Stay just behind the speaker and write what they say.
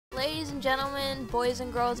Ladies and gentlemen, boys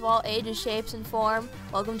and girls of all ages, shapes, and form,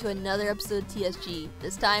 welcome to another episode of TSG.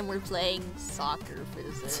 This time we're playing soccer for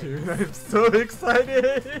this. Dude, I'm so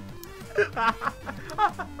excited! I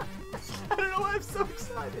don't know why I'm so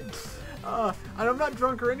excited. And I'm not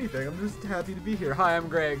drunk or anything. I'm just happy to be here. Hi, I'm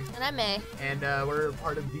Greg. And I'm May. And we're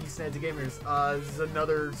part of the Snazzy Gamers. This is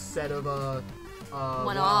another set of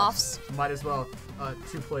one-offs. Might as well.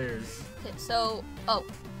 2 players. Okay, so,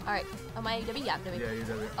 alright. Am I W? Yeah, I'm W. Yeah, you're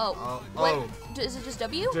W. Oh. Wait, is it just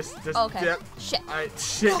W? Just, okay. Yep. Shit. Alright,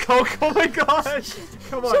 shit. Oh my gosh.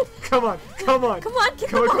 Come on. Come on. Come on.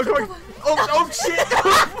 Oh, shit.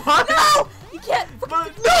 No! You can't. No!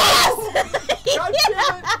 God God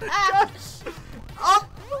damn it. God. Oh.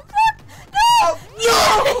 No!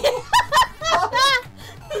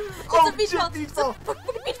 Oh, it's a beach ball. beach It's ball. a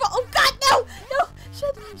fucking beach ball. Oh god, no! No!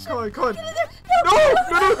 Shit. Come on. Get in there. No!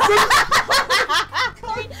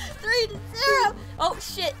 3-0. Oh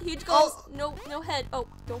shit, huge goals. No head. Oh,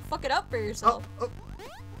 don't fuck it up for yourself.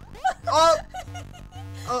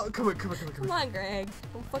 Come on. Come on, Greg.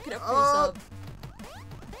 Don't fuck it up for yourself.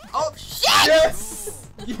 Oh, shit! Yes!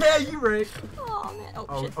 Yeah, you right. Oh, man.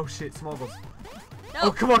 Oh, shit. Oh, shit. Small goals. No.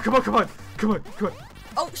 Oh, come on.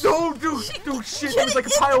 Oh, shit. No, dude. Shit. It was like a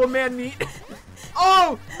pile of man meat.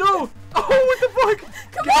 Oh, no. Oh, what the fuck?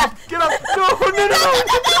 Get up. No.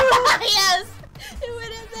 Yes. It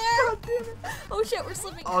went in there. God damn it. Oh, shit. We're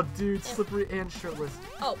slipping. Oh, dude. Slippery and shirtless.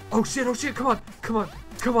 Oh. Oh, shit. Come on. Come on.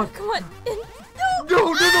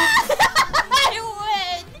 No. I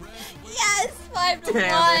win. Yes.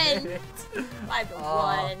 5-1.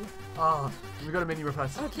 5-1. We go to menu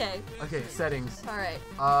request. Okay. Okay, settings. All right.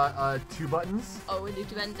 2 buttons. Oh, we do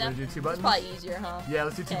 2 buttons now? Wanna do 2 buttons? It's probably easier, huh? Yeah,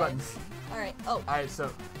 let's do 2 buttons. All right. Oh. All right,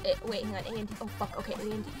 so. Wait, hang on. A and D. Oh, fuck. Okay, A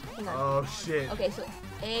and D. Hang on. Oh, shit. Okay, so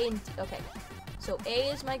A and D. Okay. So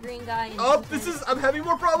A is my green guy. And I'm having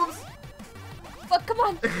more problems. Fuck, come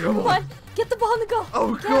on. Come on. Get the ball in the goal.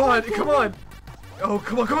 Oh, come on. Oh, come on.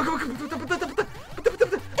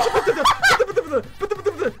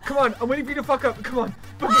 Come on, I'm waiting for you to fuck up. Come on.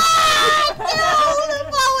 No, the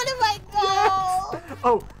ball went in my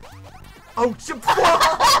goal. Oh, shit.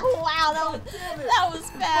 Wow, that was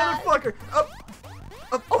bad. Motherfucker.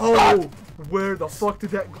 Oh, where the fuck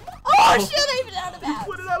did that go? Oh, shit, I even out of bounds. You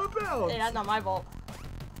put it out of bounds. Hey, that's not my fault.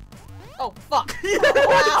 Oh, fuck. Yes. Wow,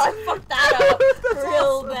 I fucked that up That's real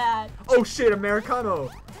awesome. bad. Oh, shit, Americano.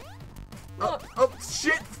 Oh,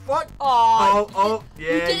 shit, fuck. Oh,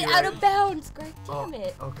 Yeah, you did it out of bounds, Greg. Damn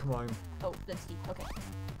it. Oh, come on. Oh, that's deep. Okay.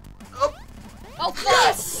 Oh,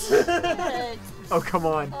 yes! Oh, come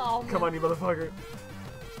on. Oh, come on, you motherfucker.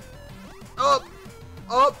 Yes!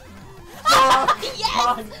 God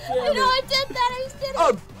I damn know I did that. I just did it.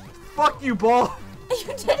 Oh, fuck you, ball. You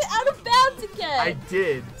did it out of bounds again. I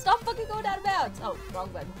did. Stop fucking going out of bounds. Oh, wrong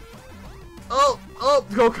button. Oh,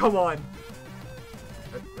 come on.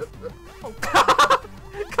 Oh.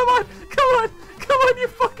 Come on, you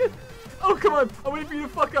fucking. Oh, come on. I'm waiting for you to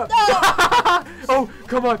fuck up. No. Oh,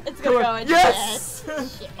 come on. It's gonna go in. Yes.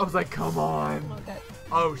 Shit. I was like, come on. Okay.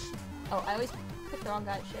 Oh, Oh, I always pick the wrong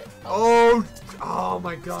guy. Shit. Oh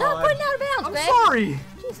my god. Stop putting out of bounds, I'm Greg. sorry.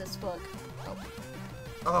 Jesus, fuck.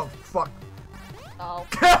 Oh, fuck. Oh.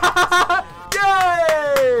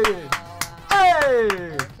 Yay! Hey!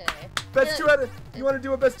 Okay. Best 2 out of. You want to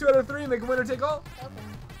do a best 2 out of 3 and make a winner take all? Okay.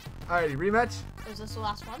 Alrighty, rematch. Is this the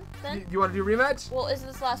last one then? You want to do rematch? Well, is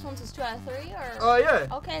this the last one since 2 out of 3 or? Oh yeah.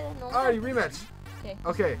 Okay then. No. Alrighty, rematch. Okay.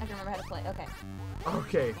 Okay. I can remember how to play. Okay.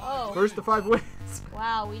 Okay. Oh. First to 5 wins.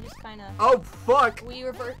 Wow, we just kind of. Oh fuck. We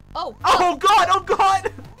revert. Oh. Oh god. Oh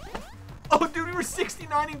god. Oh dude, we were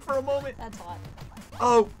 69ing for a moment. That's hot.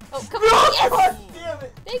 Oh. Oh, come on. Yes! God damn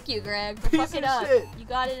it. Thank you, Greg, for Piece fucking of up. shit. You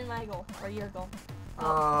got it in my goal or your goal.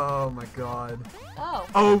 Oh my god. Oh.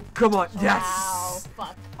 Oh, come on. Wow. Yes.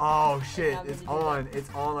 Fuck. Oh shit. Now we It's do on. It's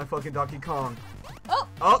on like fucking Donkey Kong. Oh.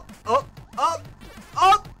 Up.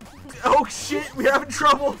 Oh shit. We're having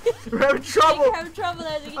trouble. We're having I think trouble. you're having trouble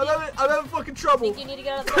there. I'm having fucking trouble. Think you need to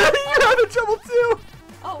get out of the way. You're having trouble too.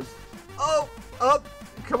 Oh. Oh, up.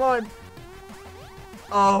 Come on.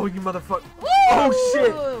 Oh, you motherfucker. Woo! Oh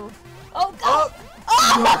shit. Oh god. Up.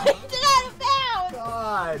 Oh, No. you did out of bounds.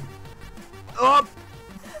 God. Up.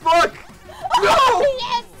 Fuck. No.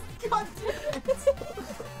 Yes. God damn it.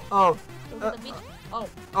 Oh. Go to the beach. Oh.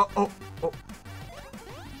 Oh.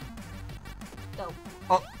 Go.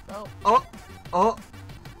 Oh. Go. Oh.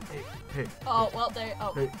 Hey. Oh, well, there.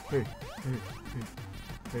 Oh. Hey.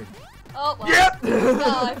 Oh, well. Yep.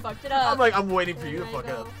 No, I fucked it up. I'm waiting for you to There fuck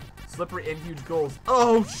go. up. Slippery and huge goals.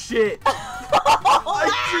 Oh shit. Oh, I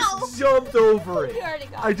just jumped over it. You already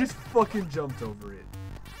got I just fucking jumped over it.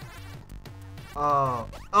 Oh.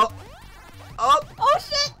 Oh. Oh. Oh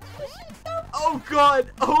shit! Oh shit! No! Oh god!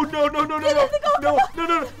 Oh no no no no no no no no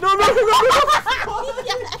no no no no!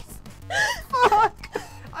 Yes! Fuck!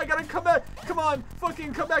 I gotta come back! Come on!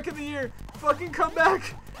 Fucking come back in the year! Fucking come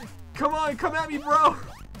back! Come on! Come at me, bro!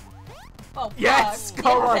 Oh, Yes! fuck.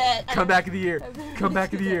 Come on! Damn it. Come back in the year! I Come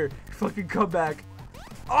back in the did year! Fucking come back!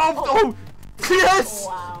 Oh! Oh! Yes!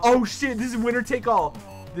 Wow. Oh shit! This is winner take all.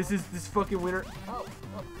 This fucking winner. Oh,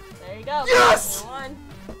 oh, there you go. Yes! One.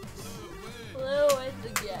 Blue wins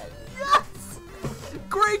again. Yes!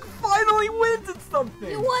 Greg finally wins at something.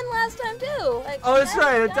 You won last time too. Like, Oh, that's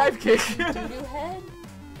right, a dive kick. Doo-doo head.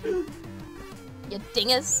 You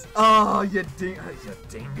dingus. Oh, you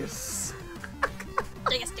dingus.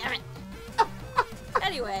 Dingus, damn it.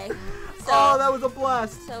 Anyway, so Oh, that was a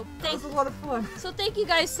blast. so That thank was a lot of fun. So thank you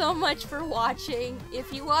guys so much for watching.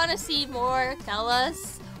 If you want to see more, tell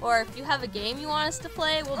us. Or if you have a game you want us to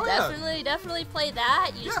play, we'll Oh, yeah. definitely play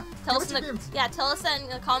that. You just Yeah, tell give us us in your the games. tell us that in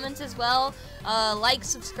the comments as well. Like,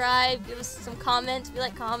 subscribe, give us some comments. We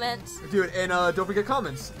like comments. Dude, and don't forget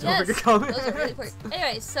comments. Don't Yes, forget comments. those are really important.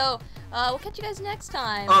 Anyway, so we'll catch you guys next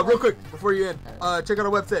time. Real quick, before you end, check out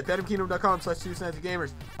our website,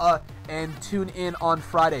 phantomkingdom.com/2snazzygamers. And tune in on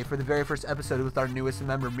Friday for the very first episode with our newest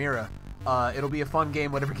member, Mira. It'll be a fun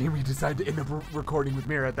game, whatever game we decide to end up recording with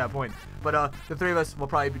Mira at that point. But the three of us will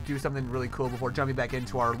probably do something really cool before jumping back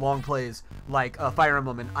into our long plays like Fire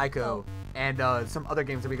Emblem and Ico and some other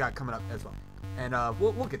games that we got coming up as well. And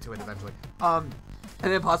we'll get to it eventually.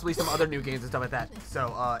 And then possibly some other new games and stuff like that.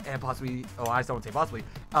 So, and possibly, I still won't say possibly,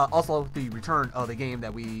 also the return of the game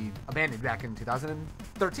that we abandoned back in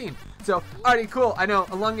 2013. So, alrighty, cool. I know,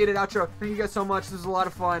 elongated outro. Thank you guys so much. This was a lot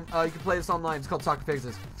of fun. You can play this online. It's called Soccer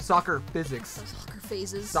Physics. Soccer Physics. Soccer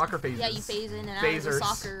phases. Soccer phases. Yeah, you phase in and out of the Phasers.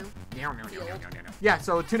 soccer. Yeah,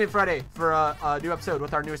 so tune in Friday for a new episode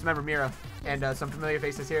with our newest member, Mira, and some familiar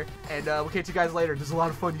faces here. And we'll catch you guys later. This is a lot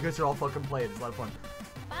of fun. You guys are all fucking playing. It's a lot of fun.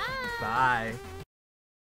 Bye. Bye.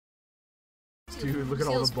 Dude, look at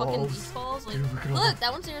all the fucking balls. beach balls. Like, Dude, look at all look,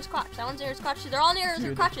 that one's near his crotch. That one's near his crotch. They're all near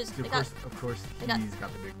their crotches. Dude, They got of course, they got- he's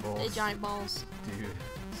got the big balls. giant balls. Dude,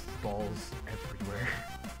 balls everywhere.